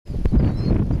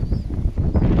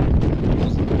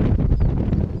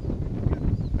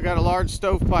got a large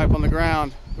stovepipe on the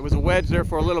ground. It was a wedge there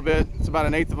for a little bit. It's about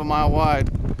 1/8 of a mile wide.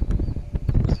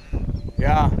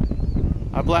 Yeah,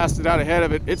 I blasted out ahead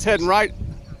of it. It's heading right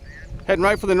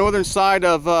for the northern side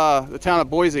of the town of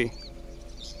Boise.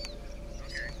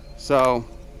 So,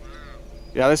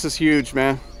 yeah, this is huge,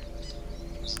 man.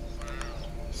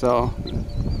 So,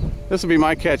 this will be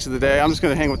my catch of the day. I'm just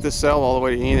gonna hang with this cell all the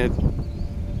way to Enid.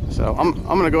 So I'm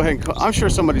gonna go ahead and I'm sure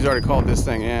somebody's already called this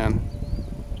thing in.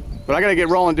 But I gotta get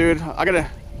rolling, dude. I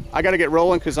gotta get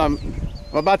rolling because I'm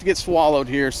about to get swallowed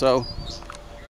here. So